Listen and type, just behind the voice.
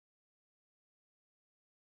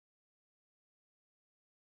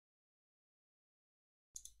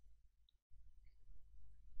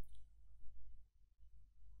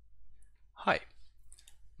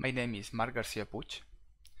My name is Marc Garcia Puig.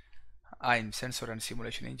 I'm Sensor and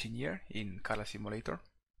Simulation Engineer in CARLA Simulator.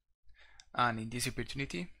 And in this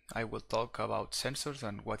opportunity, I will talk about sensors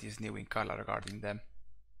and what is new in CARLA regarding them.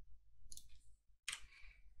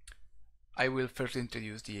 I will first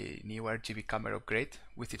introduce the new RGB camera upgrade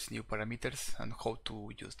with its new parameters and how to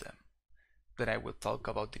use them. Then I will talk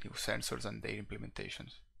about the new sensors and their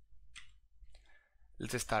implementations.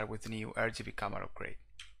 Let's start with the new RGB camera upgrade.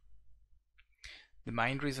 The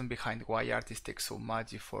main reason behind why artists take so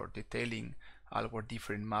much effort detailing all our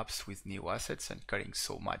different maps with new assets and caring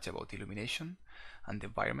so much about illumination and the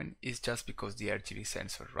environment is just because the RGB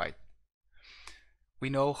sensor, right?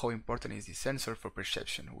 We know how important is this sensor for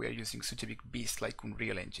perception. We are using such a big beast like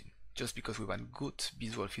Unreal Engine, just because we want good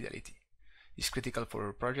visual fidelity. It's critical for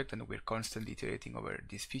our project and we're constantly iterating over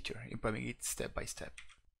this feature, improving it step by step.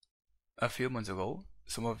 A few months ago,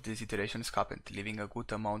 some of these iterations happened, leaving a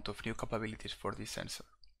good amount of new capabilities for this sensor.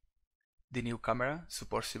 The new camera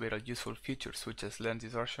supports several useful features such as lens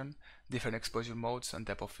distortion, different exposure modes, and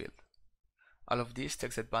depth of field. All of this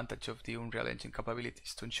takes advantage of the Unreal Engine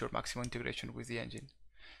capabilities to ensure maximum integration with the engine,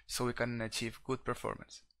 so we can achieve good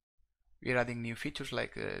performance. We are adding new features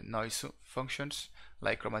like noise functions,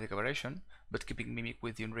 like chromatic aberration, but keeping mimic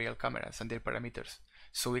with the Unreal cameras and their parameters,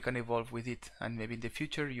 so we can evolve with it and maybe in the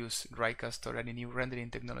future use Raycast or any new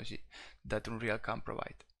rendering technology that Unreal can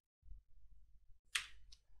provide.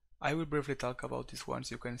 I will briefly talk about these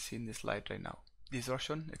ones you can see in the slide right now: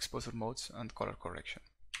 distortion, exposure modes, and color correction.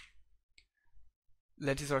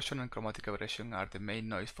 Lens distortion and chromatic aberration are the main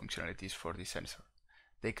noise functionalities for this sensor.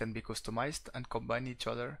 They can be customized and combine each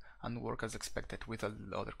other and work as expected with all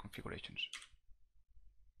other configurations.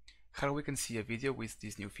 Here we can see a video with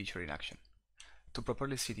this new feature in action. To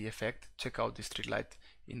properly see the effect, check out the street light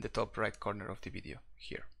in the top right corner of the video,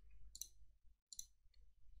 here.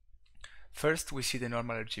 First we see the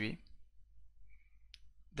normal RGB,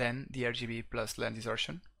 then the RGB plus lens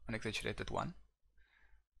distortion, an exaggerated one,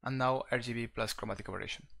 and now RGB plus chromatic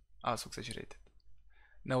aberration, also exaggerated.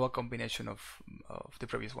 Now a combination of the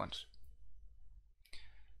previous ones.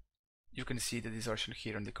 You can see the distortion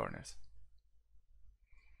here on the corners.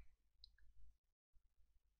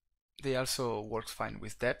 They also work fine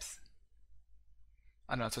with depth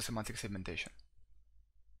and also semantic segmentation.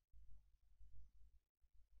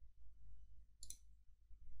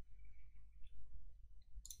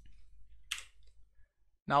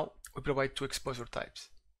 Now we provide two exposure types: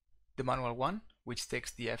 the manual one, which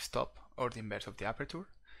takes the f-stop or the inverse of the aperture,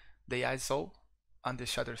 the ISO, and the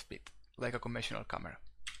shutter speed, like a conventional camera.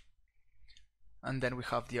 And then we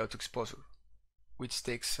have the auto exposure, which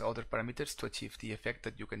takes other parameters to achieve the effect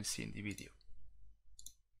that you can see in the video.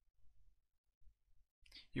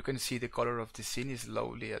 You can see the color of the scene is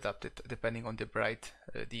slowly adapted depending on the bright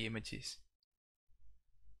the image is.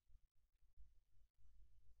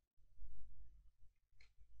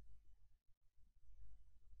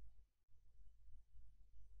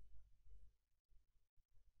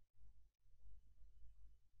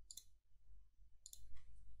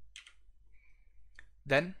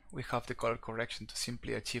 Then we have the color correction to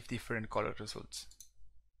simply achieve different color results.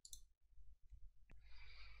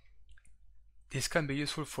 This can be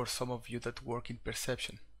useful for some of you that work in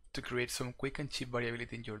perception, to create some quick and cheap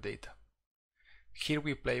variability in your data. Here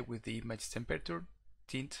we play with the image temperature,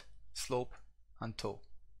 tint, slope, and tone.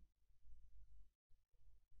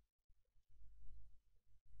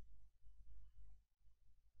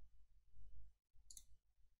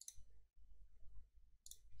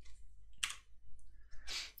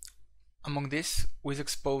 Among this, we've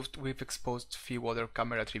exposed few other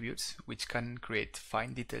camera attributes which can create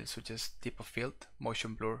fine details such as depth of field,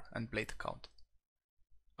 motion blur, and blade count.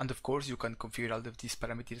 And of course you can configure all of these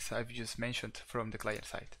parameters I've just mentioned from the client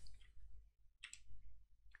side.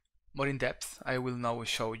 More in depth, I will now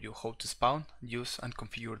show you how to spawn, use, and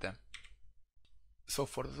configure them. So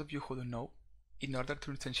for those of you who don't know, in order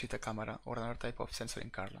to instantiate a camera or another type of sensor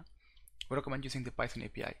in CARLA, we recommend using the Python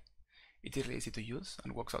API. It is really easy to use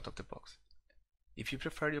and works out of the box. If you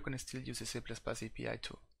prefer, you can still use the C++ API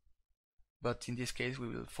too, but in this case we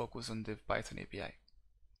will focus on the Python API.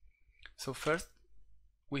 So first,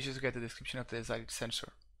 we just get the description of the desired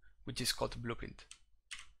sensor, which is called blueprint.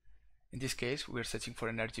 In this case, we are searching for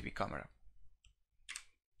an RGB camera.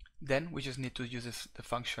 Then we just need to use the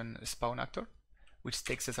function spawn actor, which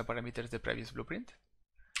takes as a parameter the previous blueprint,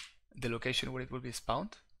 the location where it will be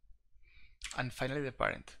spawned, and finally the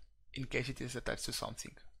parent, in case it is attached to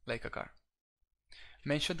something, like a car.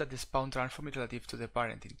 Mention that the spawn transform is relative to the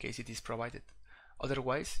parent in case it is provided,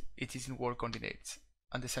 otherwise it is in world coordinates,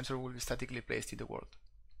 and the sensor will be statically placed in the world.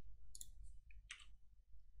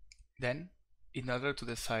 Then In order to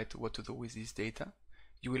decide what to do with this data,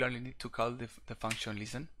 you will only need to call the function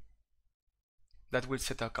listen. That will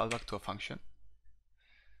set a callback to a function,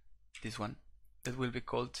 this one, that will be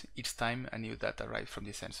called each time a new data arrives from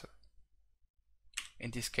the sensor.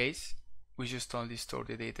 In this case, we just only store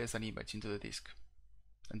the data as an image into the disk,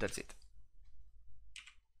 and that's it.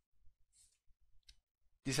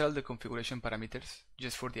 These are all the configuration parameters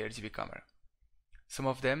just for the RGB camera. Some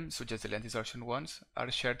of them, such as the lens distortion ones,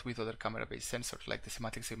 are shared with other camera-based sensors like the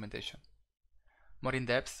semantic segmentation. More in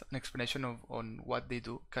depth, an explanation on what they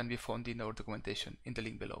do can be found in our documentation in the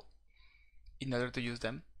link below. In order to use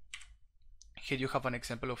them, here you have an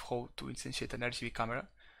example of how to instantiate an RGB camera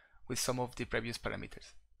with some of the previous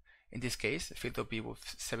parameters. In this case, a field of view of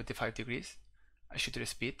 75 degrees, a shutter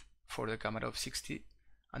speed for the camera of 60,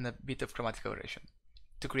 and a bit of chromatic aberration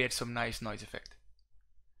to create some nice noise effect.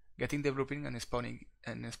 Getting the blueprint and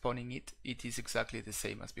spawning it is exactly the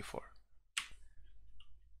same as before.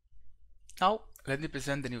 Now, let me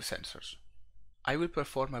present the new sensors. I will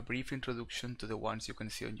perform a brief introduction to the ones you can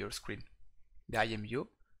see on your screen: the IMU,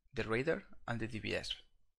 the radar, and the DBS.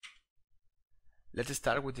 Let's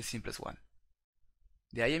start with the simplest one.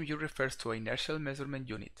 The IMU refers to an inertial measurement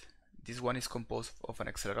unit. This one is composed of an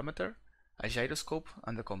accelerometer, a gyroscope,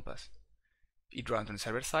 and a compass. It runs on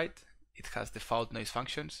server side, it has default noise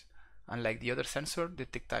functions, and like the other sensor, the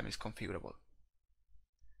tick time is configurable.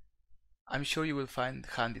 I'm sure you will find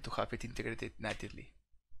handy to have it integrated natively.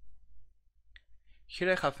 Here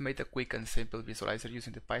I have made a quick and simple visualizer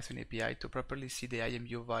using the Python API to properly see the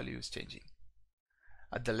IMU values changing.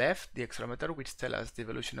 At the left, the accelerometer, which tells us the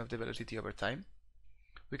evolution of the velocity over time.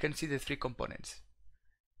 We can see the three components: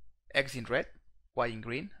 X in red, Y in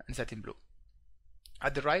green, and Z in blue.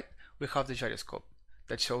 At the right, we have the gyroscope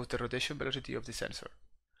that shows the rotation velocity of the sensor: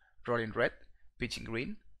 roll in red, pitch in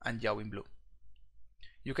green, and yaw in blue.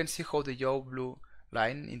 You can see how the yaw-blue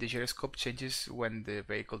line in the gyroscope changes when the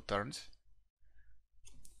vehicle turns.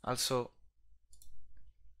 Also,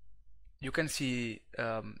 you can see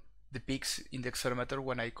the peaks in the accelerometer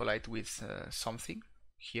when I collide with something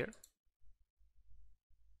here.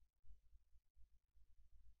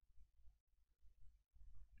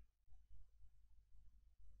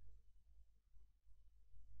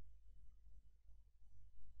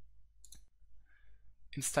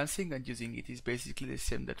 Instancing and using it is basically the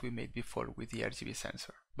same that we made before with the RGB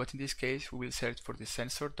sensor, but in this case we will search for the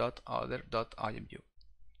sensor.other.imu,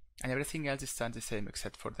 and everything else stands the same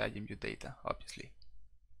except for the IMU data, obviously.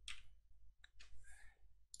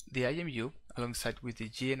 The IMU, alongside with the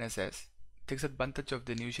GNSS, takes advantage of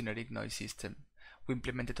the new generic noise system we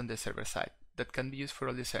implemented on the server side that can be used for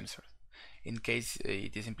all the sensors, in case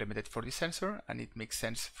it is implemented for the sensor and it makes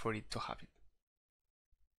sense for it to have it.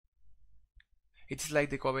 It is like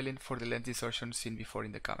the equivalent for the lens distortion seen before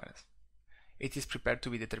in the cameras. It is prepared to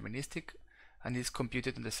be deterministic and is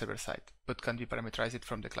computed on the server side, but can be parameterized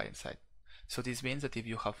from the client side. So this means that if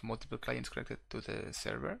you have multiple clients connected to the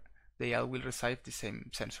server, they all will receive the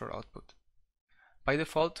same sensor output. By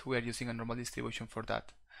default, we are using a normal distribution for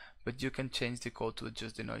that, but you can change the code to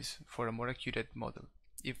adjust the noise for a more accurate model,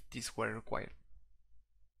 if this were required.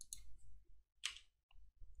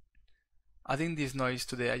 Adding this noise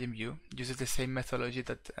to the IMU uses the same methodology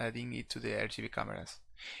that adding it to the RGB cameras.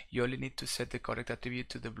 You only need to set the correct attribute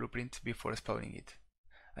to the blueprint before spawning it.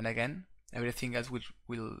 And again, everything else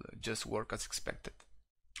will just work as expected.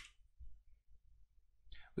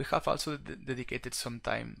 We have also dedicated some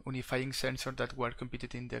time unifying sensors that were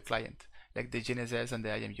computed in the client, like the GNSS and the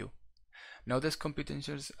IMU. Now these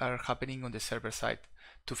computations are happening on the server side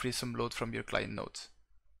to free some load from your client nodes.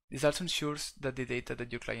 This also ensures that the data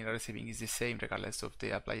that your client is receiving is the same regardless of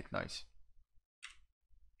the applied noise.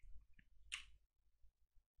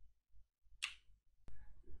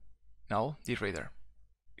 Now, the radar.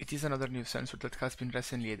 It is another new sensor that has been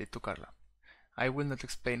recently added to CARLA. I will not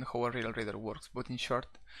explain how a real radar works, but in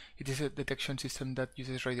short, it is a detection system that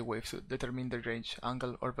uses radio waves to determine the range,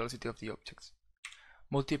 angle, or velocity of the objects.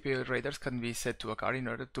 Multiple radars can be set to a car in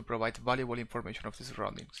order to provide valuable information of the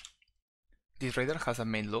surroundings. This radar has a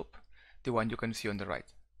main loop, the one you can see on the right.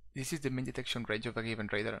 This is the main detection range of a given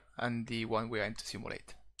radar and the one we aim to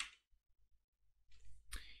simulate.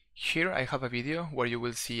 Here I have a video where you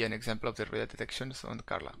will see an example of the radar detections on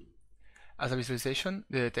CARLA. As a visualization,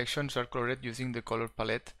 the detections are colored using the color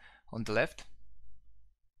palette on the left.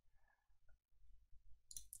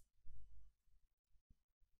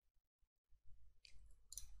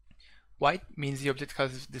 White means the object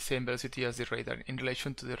has the same velocity as the radar in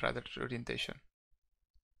relation to the radar's orientation.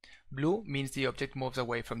 Blue means the object moves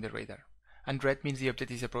away from the radar, and red means the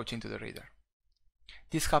object is approaching to the radar.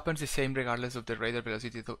 This happens the same regardless of the radar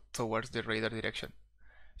velocity towards the radar direction.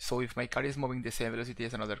 So if my car is moving the same velocity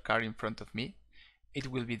as another car in front of me, it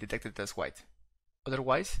will be detected as white.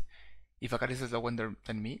 Otherwise, if a car is slower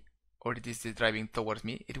than me, or it is driving towards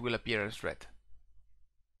me, it will appear as red.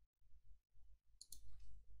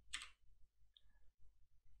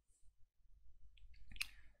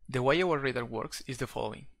 The way our radar works is the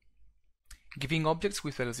following. Giving objects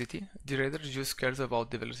with velocity, the radar just cares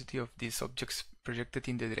about the velocity of these objects projected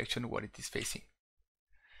in the direction where it is facing.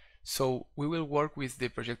 So we will work with the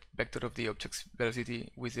project vector of the object's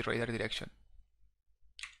velocity with the radar direction.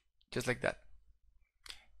 Just like that.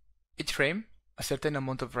 Each frame, a certain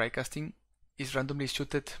amount of raycasting is randomly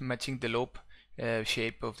shooted matching the lobe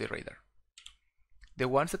shape of the radar. The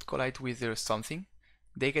ones that collide with something,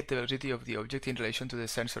 they get the velocity of the object in relation to the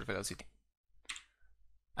sensor velocity.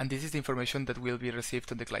 And this is the information that will be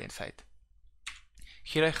received on the client side.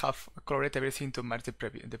 Here I have colored everything to match the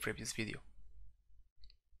previous video.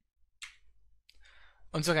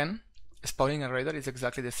 Once again, spawning a radar is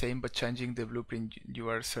exactly the same but changing the blueprint you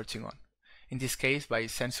are searching on. In this case by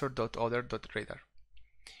sensor.other.radar.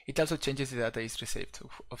 It also changes the data is received,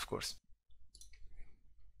 of course.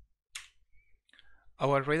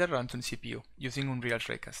 Our radar runs on CPU using Unreal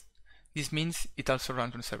Raycast. This means it also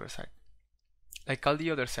runs on server side. Like all the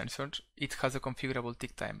other sensors, it has a configurable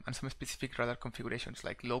tick time and some specific radar configurations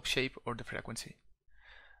like lobe shape or the frequency.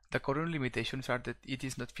 The current limitations are that it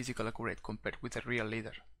is not physically accurate compared with a real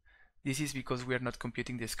LiDAR. This is because we are not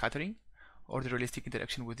computing the scattering or the realistic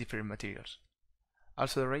interaction with different materials.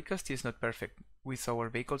 Also, the raycast is not perfect with our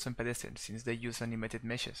vehicles and pedestrians since they use animated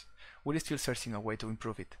meshes. We're still searching a way to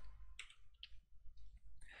improve it.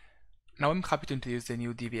 Now I'm happy to introduce the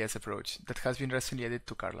new DVS approach that has been recently added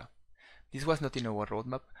to CARLA. This was not in our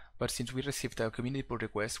roadmap, but since we received a community pull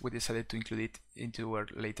request, we decided to include it into our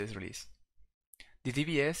latest release. The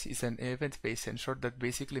DVS is an event-based sensor that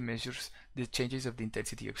basically measures the changes of the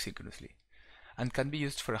intensity asynchronously, and can be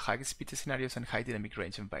used for high-speed scenarios and high dynamic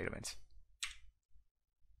range environments.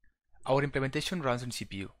 Our implementation runs on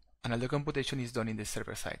CPU, and all the computation is done in the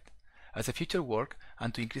server side. As a future work,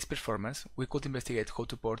 and to increase performance, we could investigate how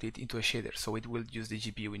to port it into a shader so it will use the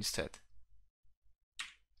GPU instead.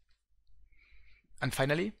 And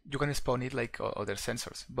finally, you can spawn it like other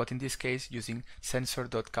sensors, but in this case using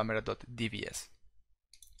sensor.camera.dvs.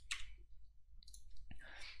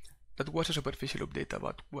 That was a superficial update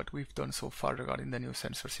about what we've done so far regarding the new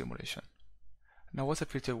sensor simulation. Now as a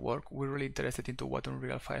future work, we're really interested into what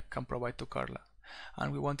Unreal 5 can provide to CARLA,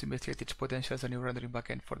 and we want to investigate its potential as a new rendering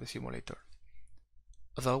backend for the simulator.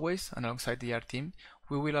 As always, and alongside the art team,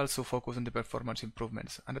 we will also focus on the performance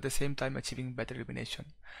improvements and at the same time achieving better illumination,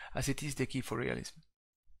 as it is the key for realism.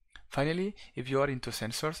 Finally, if you are into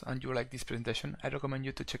sensors and you like this presentation, I recommend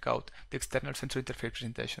you to check out the external sensor interface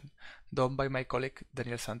presentation done by my colleague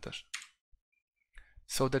Daniel Santos.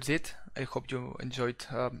 So that's it. I hope you enjoyed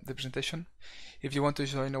the presentation. If you want to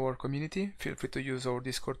join our community, feel free to use our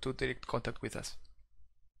Discord to direct contact with us.